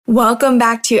Welcome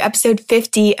back to episode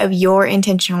 50 of Your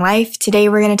Intentional Life. Today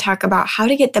we're going to talk about how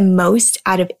to get the most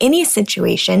out of any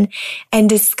situation and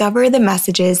discover the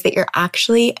messages that you're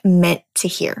actually meant to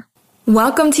hear.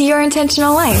 Welcome to Your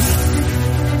Intentional Life.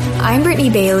 I'm Brittany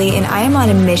Bailey, and I am on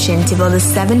a mission to build a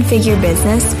 7-figure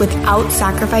business without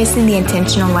sacrificing the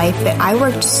intentional life that I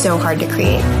worked so hard to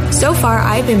create. So far,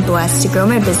 I've been blessed to grow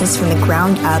my business from the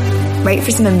ground up, write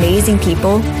for some amazing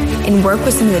people, and work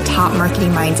with some of the top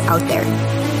marketing minds out there.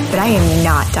 But I am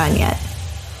not done yet.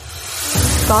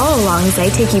 Follow along as I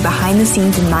take you behind the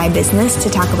scenes in my business to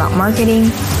talk about marketing,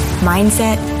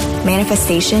 mindset,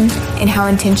 manifestation, and how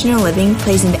intentional living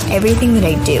plays into everything that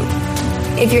I do.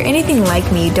 If you're anything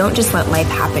like me, don't just let life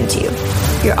happen to you.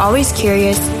 You're always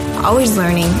curious, always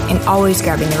learning, and always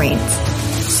grabbing the reins.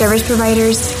 Service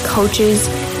providers, coaches,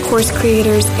 course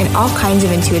creators, and all kinds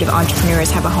of intuitive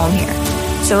entrepreneurs have a home here.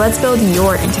 So let's build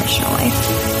your intentional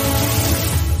life.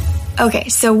 Okay,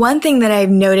 so one thing that I've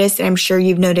noticed, and I'm sure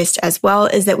you've noticed as well,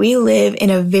 is that we live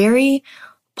in a very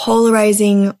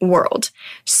polarizing world.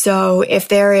 So if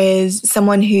there is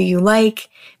someone who you like,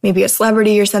 maybe a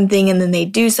celebrity or something, and then they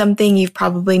do something, you've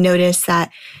probably noticed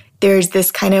that there's this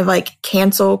kind of like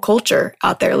cancel culture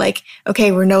out there. Like,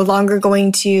 okay, we're no longer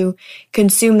going to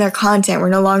consume their content. We're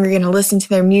no longer going to listen to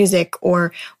their music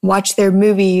or watch their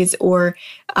movies or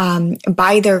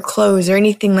buy their clothes or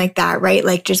anything like that, right?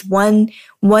 Like just one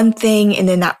thing, and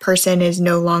then that person is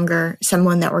no longer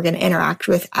someone that we're going to interact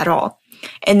with at all.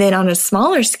 And then on a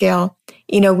smaller scale,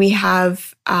 we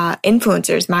have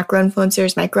influencers, macro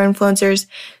influencers, micro influencers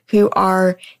who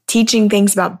are teaching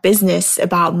things about business,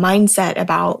 about mindset,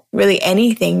 about really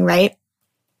anything, right?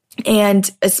 And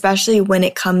especially when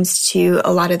it comes to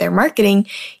a lot of their marketing,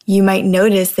 you might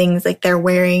notice things like they're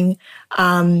wearing,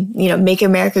 Make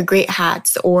America Great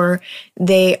hats, or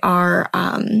they are,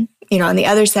 on the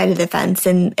other side of the fence,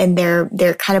 and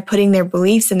they're kind of putting their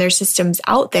beliefs and their systems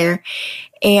out there.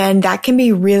 And that can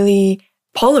be really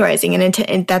polarizing.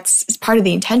 And that's part of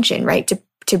the intention, right?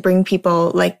 To bring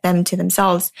people like them to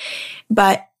themselves.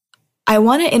 But I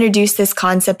want to introduce this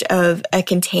concept of a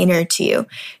container to you.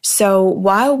 So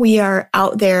while we are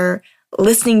out there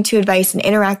listening to advice and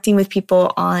interacting with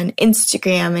people on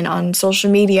Instagram and on social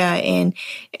media and,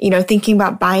 thinking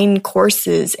about buying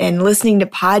courses and listening to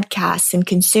podcasts and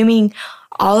consuming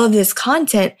all of this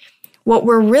content, what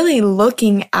we're really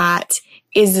looking at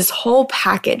is this whole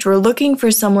package. We're looking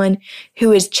for someone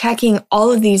who is checking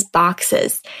all of these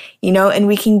boxes, and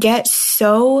we can get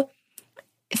so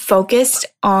focused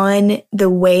on the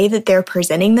way that they're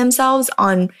presenting themselves,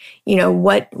 on,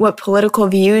 what political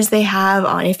views they have,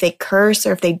 on if they curse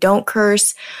or if they don't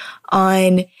curse,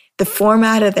 on the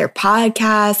format of their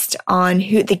podcast, on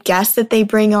who the guests that they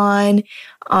bring on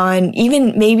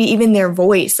maybe even their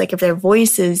voice. Like if their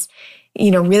voice is,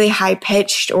 really high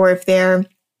pitched, or if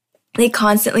they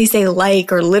constantly say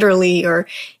like or literally, or,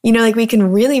 we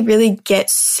can really, really get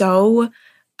so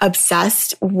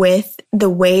obsessed with the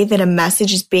way that a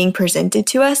message is being presented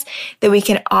to us that we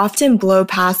can often blow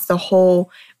past the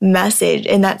whole message.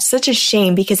 And that's such a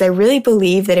shame, because I really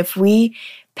believe that if we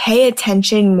pay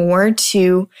attention more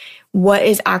to what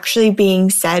is actually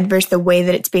being said versus the way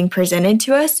that it's being presented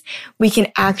to us, we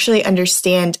can actually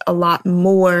understand a lot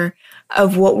more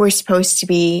of what we're supposed to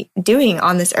be doing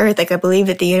on this earth. Like I believe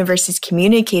that the universe is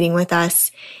communicating with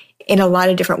us in a lot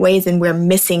of different ways, and we're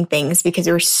missing things because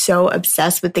we're so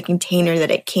obsessed with the container that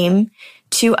it came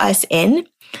to us in.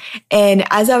 And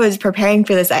as I was preparing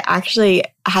for this, I actually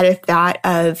had a thought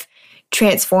of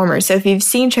Transformers. So if you've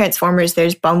seen Transformers,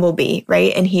 there's Bumblebee,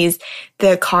 right? And he's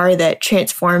the car that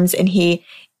transforms and he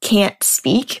can't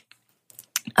speak.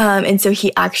 And so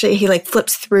he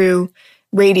flips through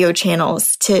radio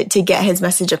channels to get his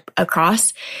message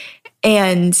across.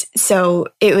 And so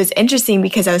it was interesting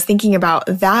because I was thinking about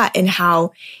that and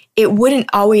how it wouldn't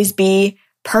always be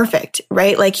perfect,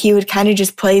 right? Like he would kind of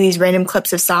just play these random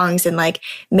clips of songs, and like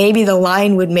maybe the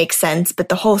line would make sense, but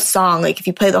the whole song, like if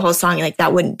you play the whole song, like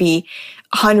that wouldn't be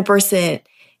 100%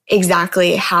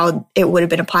 exactly how it would have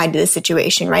been applied to the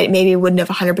situation, right? Maybe it wouldn't have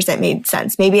 100% made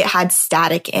sense. Maybe it had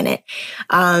static in it.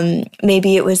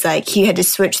 Maybe it was like he had to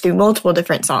switch through multiple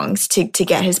different songs to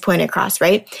get his point across,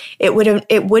 right? It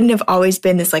wouldn't have always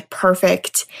been this like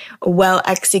perfect, well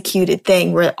executed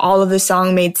thing where all of the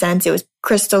song made sense. It was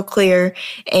crystal clear,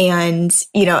 and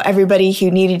everybody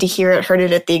who needed to hear it heard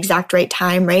it at the exact right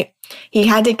time, right? He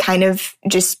had to kind of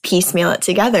just piecemeal it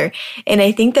together. And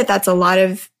I think that that's a lot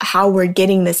of how we're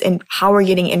getting this, and how we're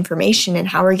getting information, and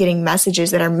how we're getting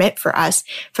messages that are meant for us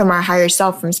from our higher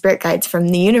self, from spirit guides, from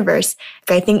the universe.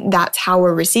 Like, I think that's how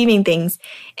we're receiving things.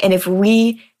 And if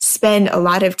we spend a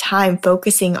lot of time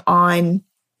focusing on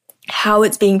how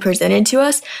it's being presented to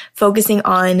us, focusing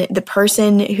on the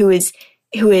person who is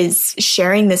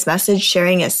sharing this message,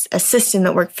 sharing a system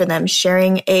that worked for them,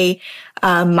 sharing a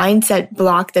mindset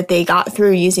block that they got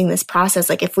through using this process.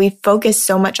 Like if we focus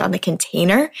so much on the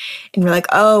container and we're like,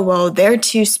 oh, well, they're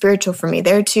too spiritual for me.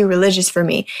 They're too religious for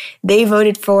me. They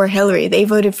voted for Hillary. They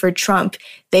voted for Trump.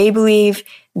 They believe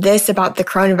this about the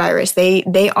coronavirus.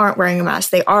 They aren't wearing a mask.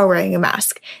 They are wearing a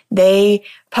mask. They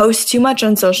post too much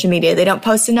on social media. They don't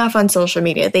post enough on social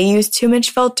media. They use too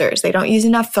much filters. They don't use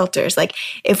enough filters. Like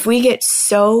if we get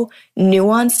so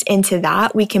nuanced into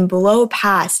that, we can blow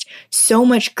past so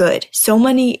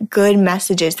many good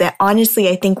messages that honestly,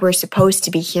 I think we're supposed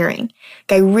to be hearing.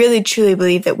 Like I really, truly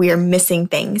believe that we are missing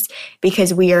things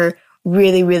because we are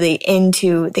really, really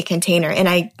into the container. And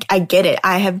I get it.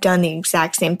 I have done the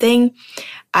exact same thing.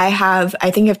 I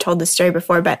think I've told this story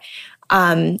before, but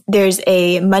there's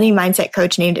a money mindset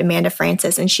coach named Amanda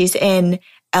Francis, and she's in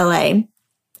LA.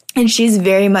 And she's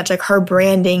very much like, her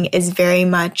branding is very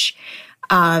much,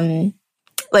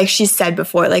 like she said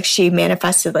before, like she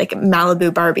manifested like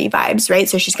Malibu Barbie vibes, right?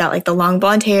 So she's got like the long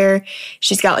blonde hair.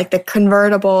 She's got like the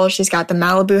convertible. She's got the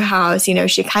Malibu house. You know,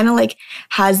 she kind of like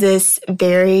has this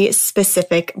very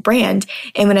specific brand.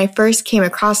 And when I first came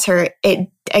across her,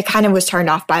 I kind of was turned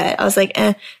off by it. I was like,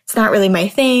 it's not really my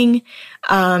thing.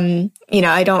 You know,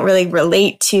 I don't really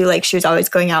relate to, like, she was always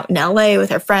going out in LA with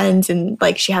her friends and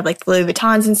like she had like Louis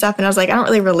Vuittons and stuff. And I was like, I don't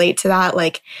really relate to that.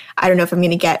 Like, I don't know if I'm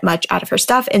going to get much out of her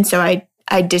stuff. And so I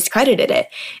discredited it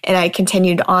and I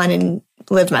continued on and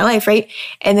lived my life, right?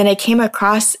 And then I came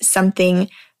across something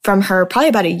from her probably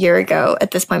about a year ago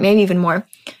at this point, maybe even more.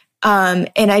 And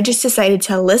I just decided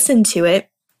to listen to it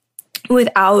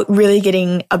without really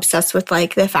getting obsessed with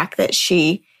like the fact that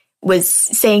she was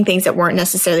saying things that weren't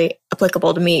necessarily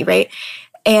applicable to me, right?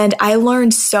 And I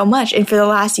learned so much. And for the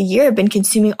last year, I've been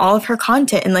consuming all of her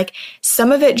content. And like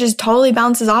some of it just totally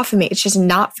bounces off of me. It's just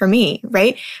not for me,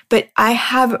 right? But I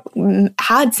have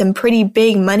had some pretty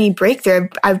big money breakthrough.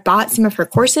 I've bought some of her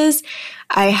courses.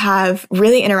 I have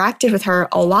really interacted with her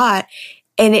a lot.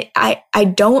 And I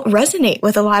don't resonate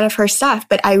with a lot of her stuff,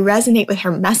 but I resonate with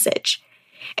her message.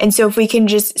 And so if we can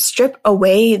just strip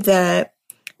away the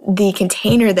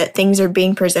container that things are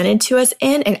being presented to us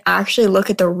in and actually look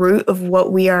at the root of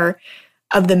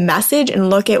of the message and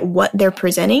look at what they're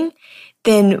presenting,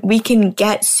 then we can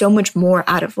get so much more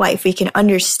out of life. We can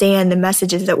understand the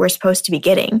messages that we're supposed to be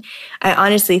getting. I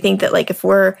honestly think that like if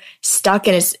we're stuck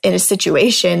in a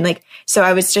situation, like, so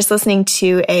I was just listening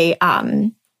to a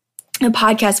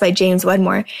podcast by James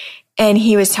Wedmore, and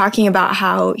he was talking about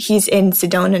how he's in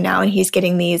Sedona now and he's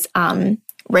getting these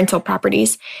rental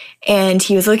properties. And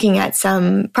he was looking at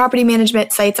some property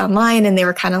management sites online and they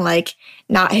were kind of like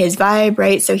not his vibe,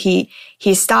 right? So he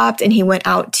stopped and he went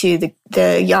out to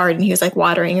the yard and he was like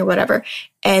watering or whatever.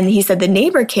 And he said the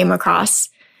neighbor came across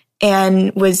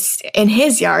and was in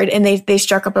his yard and they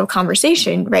struck up a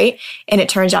conversation, right? And it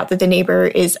turns out that the neighbor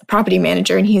is a property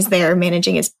manager and he's there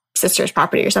managing his sister's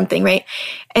property or something, right?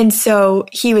 And so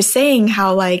he was saying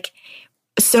how like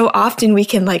so often we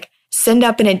can like send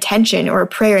up an intention or a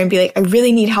prayer and be like, I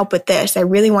really need help with this. I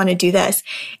really want to do this.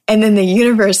 And then the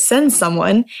universe sends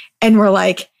someone and we're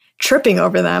like tripping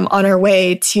over them on our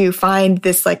way to find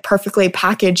this like perfectly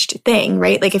packaged thing,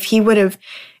 right? Like if he would have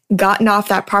gotten off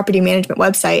that property management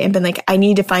website and been like, I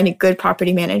need to find a good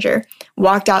property manager,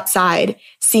 walked outside,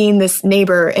 seen this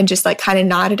neighbor and just like kind of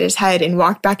nodded his head and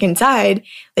walked back inside,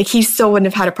 like he still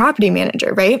wouldn't have had a property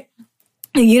manager, right?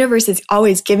 The universe is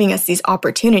always giving us these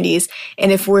opportunities.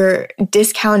 And if we're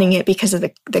discounting it because of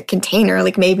the container,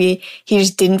 like maybe he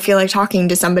just didn't feel like talking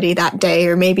to somebody that day,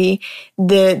 or maybe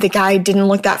the guy didn't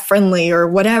look that friendly or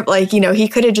whatever, like, you know, he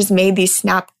could have just made these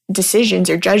snap decisions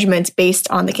or judgments based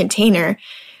on the container,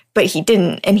 but he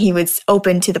didn't. And he was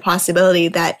open to the possibility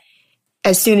that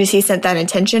as soon as he sent that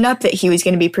intention up, that he was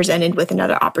going to be presented with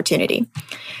another opportunity.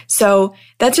 So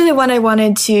that's really what I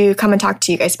wanted to come and talk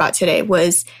to you guys about today,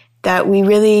 was that we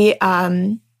really,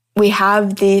 we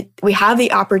have the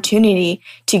opportunity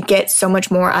to get so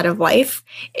much more out of life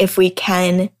if we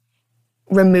can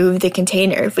remove the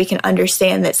container, if we can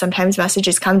understand that sometimes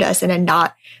messages come to us in a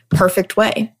not perfect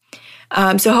way.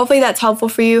 So hopefully that's helpful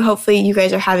for you. Hopefully you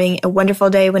guys are having a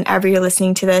wonderful day whenever you're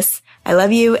listening to this. I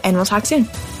love you and we'll talk soon.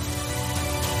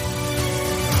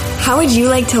 How would you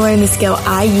like to learn the skill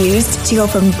I used to go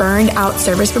from burned out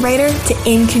service provider to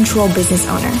in control business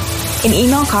owner? In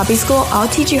Email Copy School, I'll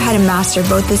teach you how to master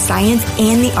both the science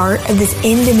and the art of this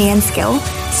in-demand skill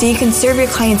so you can serve your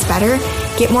clients better,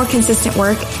 get more consistent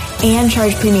work, and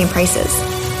charge premium prices.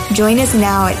 Join us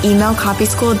now at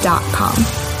emailcopyschool.com.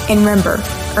 And remember,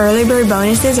 early bird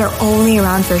bonuses are only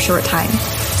around for a short time.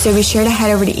 So be sure to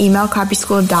head over to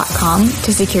emailcopyschool.com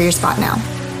to secure your spot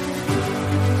now.